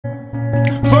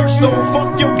So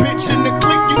fuck your bitch and the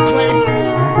click you claim.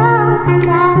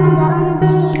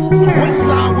 West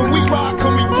side when we ride,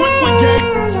 coming quick with gang.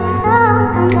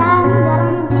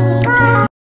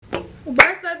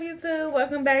 What's up, YouTube?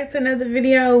 Welcome back to another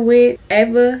video with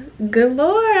Eva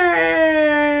Galore.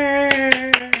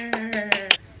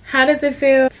 How does it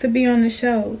feel to be on the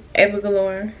show, Eva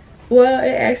Galore? Well,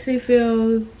 it actually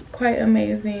feels quite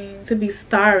amazing to be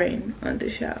starring on the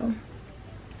show.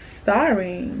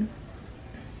 Starring?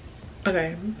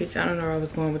 Okay, bitch, I don't know where I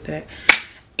was going with that.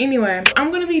 Anyway, I'm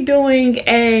gonna be doing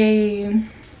a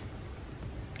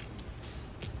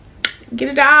get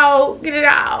it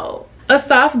out, a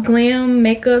soft glam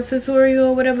makeup tutorial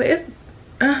or whatever. It's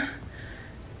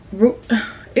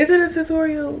is it a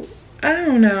tutorial? I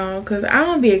don't know, because I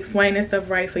don't be explaining stuff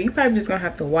right, so you probably just gonna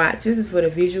have to watch. This is for the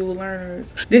visual learners.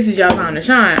 This is y'all time to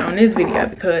shine on this video,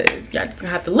 because y'all just gonna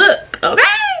have to look, okay?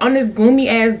 On this gloomy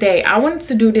ass day, I wanted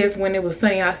to do this when it was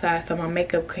sunny outside so my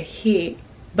makeup could hit,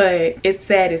 but it's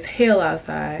sad as hell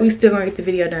outside. We still gonna get the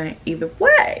video done either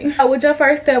way. So what your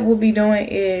first step will be doing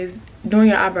is doing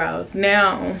your eyebrows.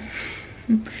 Now,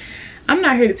 I'm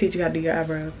not here to teach you how to do your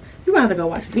eyebrows. You gonna have to go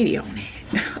watch a video on that.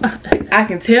 I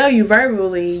can tell you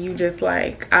verbally, you just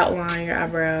like outline your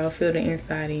eyebrow, fill the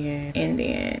inside in, and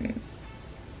then,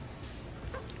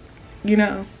 you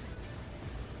know,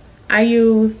 I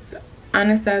use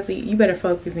Anastasia. You better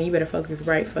focus, and you better focus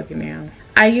right fucking now.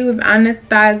 I use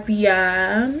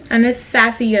Anastasia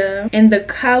in the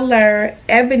color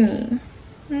Ebony.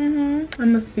 I'm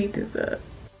gonna speed this up.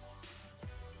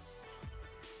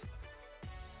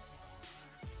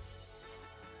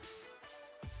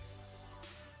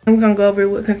 And we're gonna go over it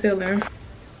with concealer.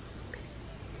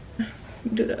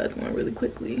 Do the other one really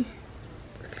quickly.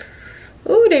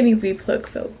 Ooh, they need to be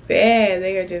plucked so bad.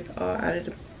 They are just all out of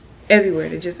the everywhere.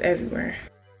 They're just everywhere.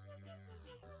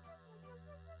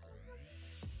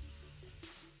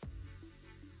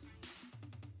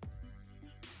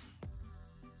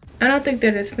 I don't think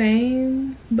they're the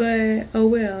same, but oh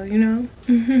well, you know.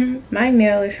 My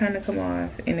nail is trying to come off,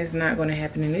 and it's not going to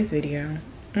happen in this video.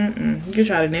 You can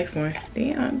try the next one.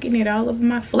 Damn, I'm getting it all over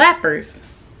my flappers.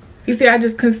 You see, I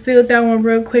just concealed that one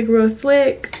real quick, real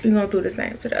slick. We're gonna do the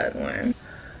same to the other one.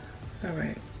 All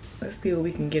right, let's see what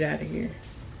we can get out of here.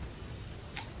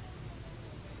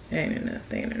 That ain't enough,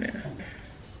 that ain't enough.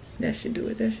 That should do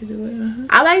it, that should do it.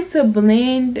 I like to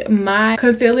blend my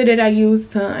concealer that I use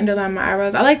to underline my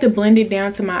eyebrows. I like to blend it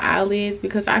down to my eyelids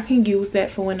because I can use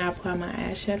that for when I apply my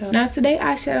eyeshadow. Now today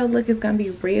eyeshadow look is gonna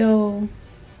be real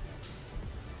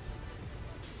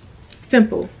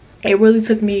simple. It really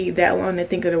took me that long to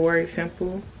think of the word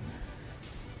simple.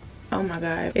 Oh my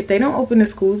god, if they don't open the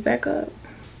schools back up,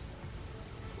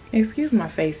 excuse my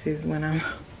faces when I'm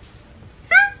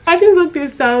I just looked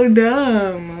it so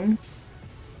dumb.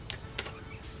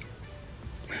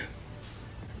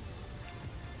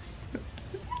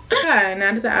 Alright,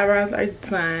 now that the eyebrows are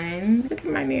done, look at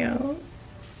my nails.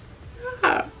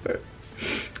 Stop.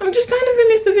 I'm just trying to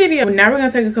finish the video. Now we're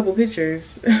gonna take a couple pictures.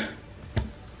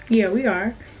 Yeah, we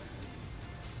are.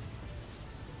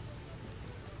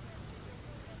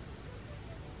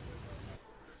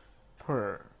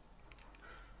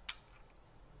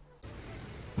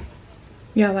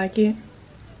 Y'all like it?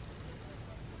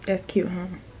 That's cute, huh?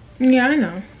 Yeah, I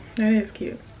know. That is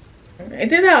cute. It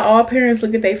did how all parents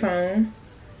look at their phone.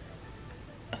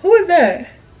 Who is that?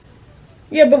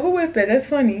 Yeah, but who is that? That's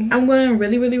funny. I'm going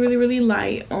really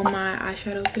light on my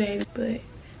eyeshadow today, but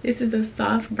this is a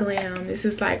soft glam. This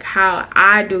is like how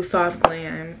I do soft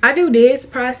glam. I do this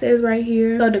process right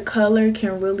here so the color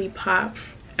can really pop.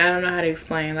 I don't know how to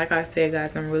explain. Like I said,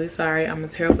 guys, I'm really sorry. I'm a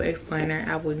terrible explainer.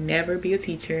 I will never be a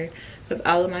teacher because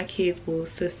all of my kids will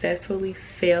successfully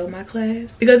fail my class.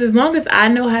 Because as long as I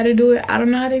know how to do it, I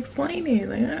don't know how to explain it.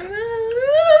 Like, I'm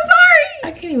sorry.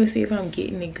 I can't even see if I'm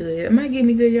getting it good. Am I getting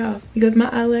it good, y'all? Because my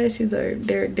eyelashes are,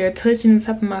 they're touching the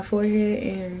top of my forehead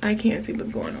and I can't see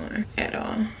what's going on at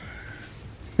all.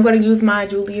 I'm gonna use my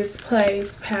Julia's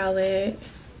Place palette.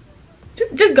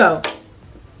 Just go.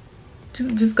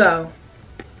 Just go.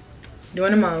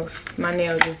 Doing the most. My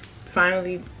nail just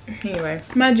finally, anyway.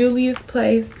 My Julia's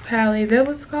Place palette, is that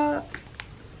what it's called?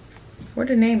 Where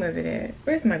the name of it at?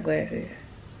 Where's my glasses?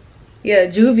 Yeah,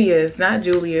 Juvia's, not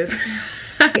Julia's.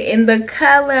 In the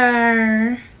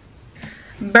color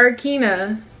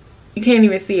Burkina. You can't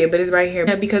even see it, but it's right here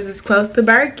because it's close to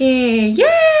Birkin.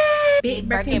 Yay! Big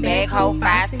Birkin bag, hold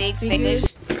 5-6 figures.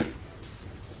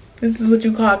 This is what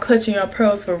you call clutching your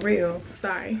pearls for real.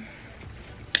 Sorry.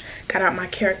 Got out my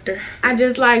character. I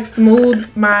just like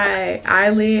smoothed my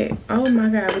eyelid. Oh my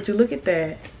god, would you look at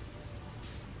that?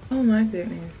 Oh my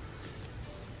goodness.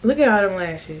 Look at all them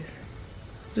lashes.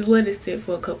 Just let it sit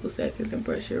for a couple seconds and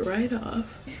brush it right off.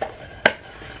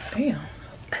 Damn.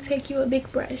 I take you a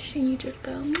big brush and you just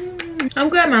go. I'm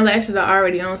glad my lashes are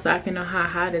already on so I can know how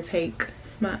high to take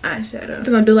my eyeshadow. I'm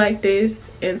just gonna do like this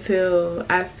until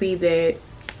I see that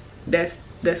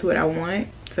that's what I want.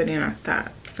 So then I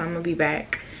stop. So I'm gonna be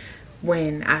back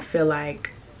when I feel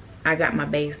like I got my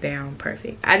base down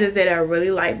perfect. I just did a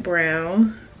really light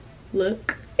brown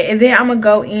look. And then I'm gonna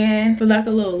go in with like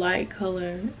a little light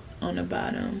color on the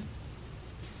bottom.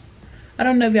 I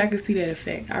don't know if y'all can see that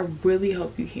effect. I really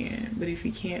hope you can, but if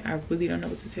you can't, I really don't know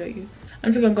what to tell you.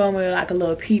 I'm just gonna go in with like a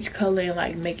little peach color and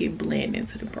like make it blend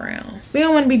into the brown. We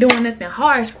don't want to be doing nothing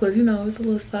harsh because, you know, it's a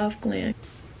little soft glam.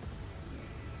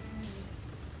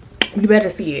 You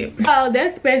better see it. Oh,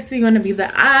 that's basically gonna be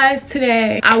the eyes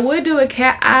today. I would do a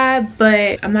cat eye,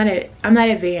 but I'm not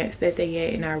advanced at that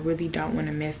yet, and I really don't want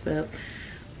to mess up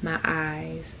my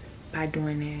eyes by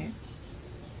doing that.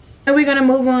 And we're gonna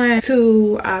move on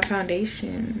to our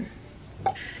foundation.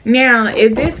 Now,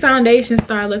 if this foundation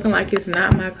start looking like it's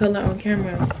not my color on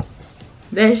camera,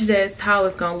 that's just how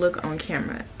it's gonna look on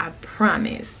camera. I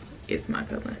promise it's my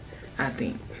color, I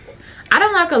think. I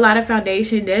don't like a lot of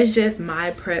foundation. That's just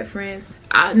my preference.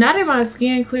 Not if my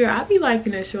skin clear. I be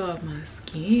liking to show off my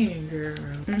skin, girl.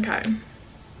 Okay.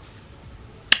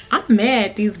 I'm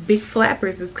mad these big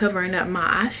flappers is covering up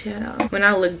my eyeshadow. When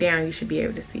I look down, you should be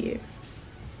able to see it.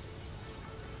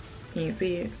 Can you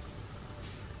see it?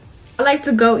 I like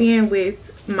to go in with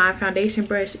my foundation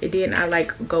brush, and then I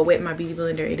like go wet my beauty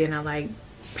blender, and then I like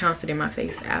pounce it in my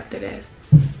face after that.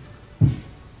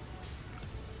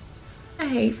 I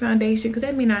hate foundation because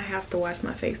that means I have to wash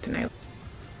my face tonight.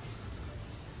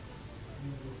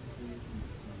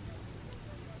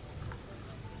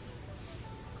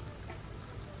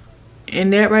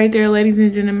 And that right there, ladies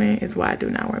and gentlemen, is why I do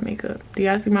not wear makeup. Do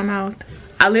y'all see my mouth?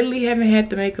 I literally haven't had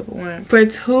the makeup on for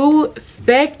 2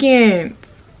 seconds.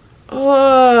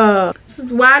 Oh, this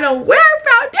is why I don't wear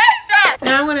foundation.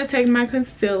 Now I'm gonna take my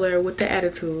concealer with the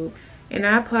attitude, and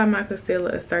I apply my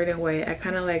concealer a certain way. I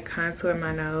kind of like contour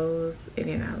my nose, and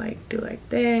then I like do like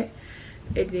that,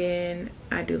 and then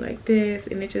I do like this,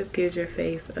 and it just gives your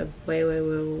face a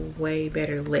way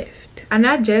better lift. And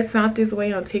I just found this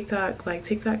way on TikTok. Like,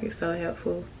 TikTok is so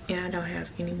helpful, and I don't have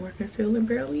any more concealer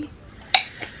barely.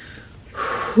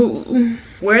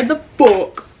 Where the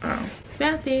fuck? Oh,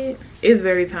 that's it. It's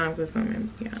very time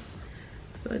consuming, yeah,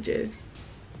 so just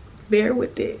bear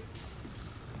with it.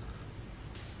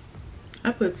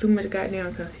 I put too much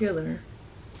goddamn concealer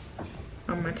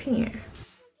on my chin.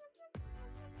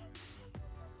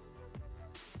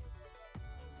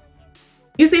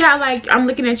 You see how like I'm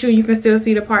looking at you and you can still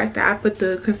see the parts that I put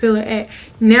the concealer at?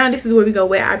 Now this is where we go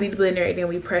wet our beauty blender, and then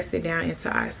we press it down into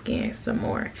our skin some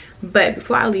more. But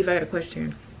before I leave, I got a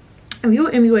question. If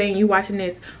you're MUA and you watching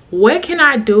this, what can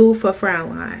I do for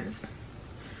frown lines?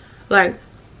 Like,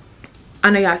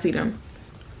 I know y'all see them.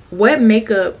 What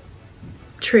makeup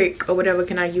trick or whatever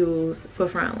can I use for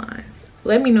frown lines?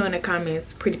 Let me know in the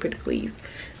comments, pretty please.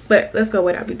 But let's go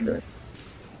with our beauty blender.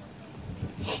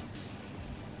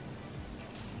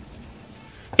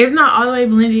 It's not all the way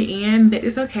blended in, but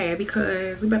it's okay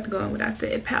because we're about to go in with our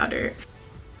set powder.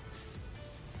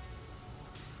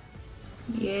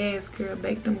 Yes, girl,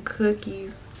 bake them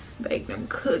cookies. Bake them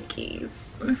cookies.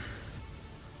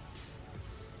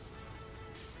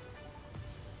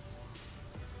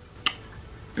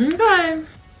 Okay.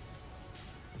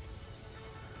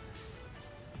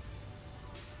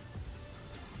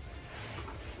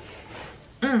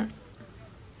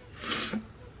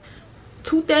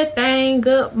 Toot that thing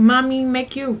up, mommy,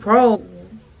 make you roll.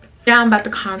 Now I'm about to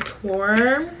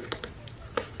contour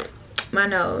my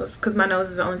nose, because my nose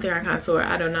is the only thing I contour.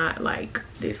 I do not like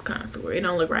this contour. It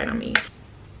don't look right on me.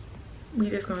 We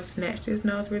just gonna snatch this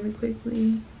nose really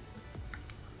quickly.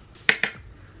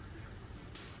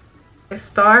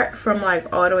 Start from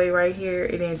like all the way right here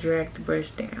and then drag the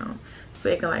brush down so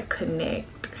it can like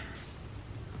connect.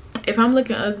 If I'm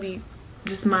looking ugly,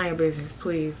 just mind your business,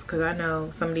 please, because I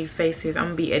know some of these faces I'm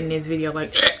gonna be editing this video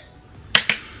like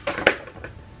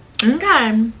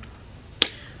okay.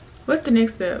 What's the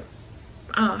next step?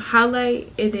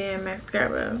 Highlight, and then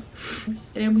mascara,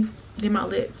 and then my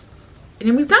lips, and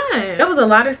then we done. That was a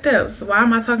lot of steps. Why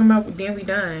am I talking about then we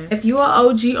done? If you are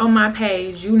OG on my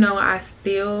page, you know I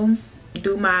still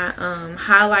do my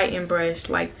highlighting brush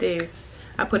like this.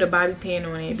 I put a bobby pin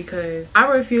on it because I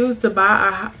refuse to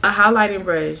buy a highlighting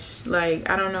brush. Like,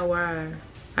 I don't know why.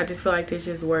 I just feel like this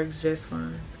just works just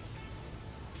fine.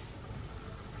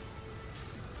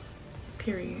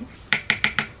 Period.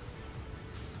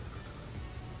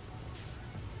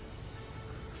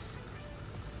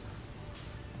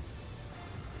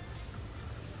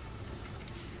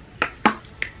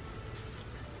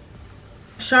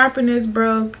 sharpener's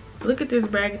broke. Look at this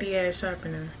raggedy ass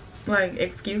sharpener. Like,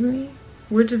 excuse me?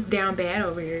 We're just down bad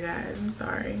over here, guys. I'm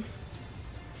sorry.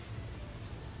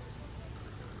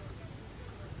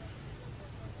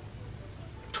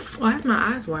 Why is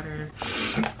my eyes watering?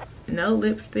 No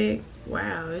lipstick.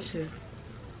 Wow, it's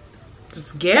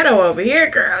just ghetto over here,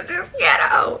 girl. Just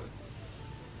ghetto.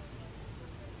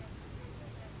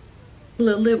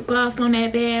 Little lip gloss on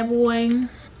that bad boy.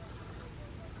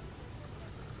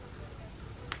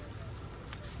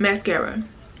 Mascara.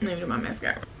 Let me do my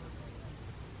mascara.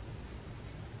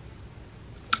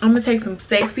 I'm gonna take some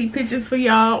sexy pictures for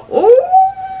y'all. Ooh.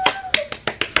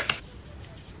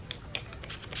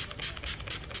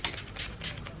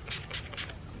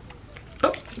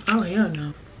 Oh hell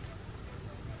no.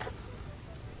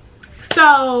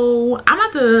 So I'm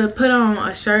about to put on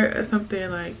a shirt or something,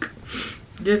 like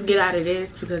just get out of this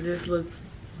because this looks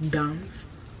dumb.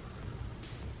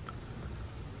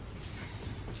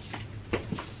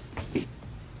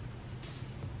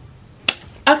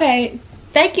 Okay,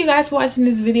 thank you guys for watching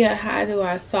this video. How I do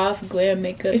our soft glam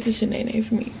makeup. It's the Shanae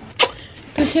for me.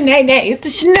 The Shanae. It's the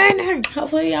Shanae.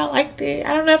 Hopefully y'all liked it.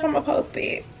 I don't know if I'm gonna post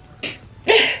it.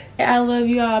 I love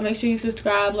you all. Make sure you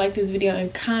subscribe, like this video,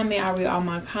 and comment. I read all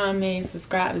my comments.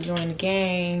 Subscribe to join the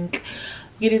gang.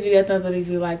 Give this video a thumbs up if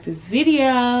you like this video,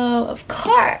 of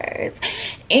course.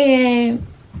 And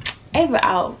Ava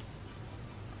out.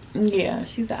 Yeah,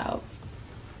 she's out.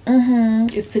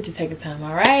 It's picture taking time.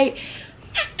 All right.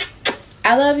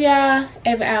 I love y'all.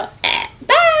 Ava out.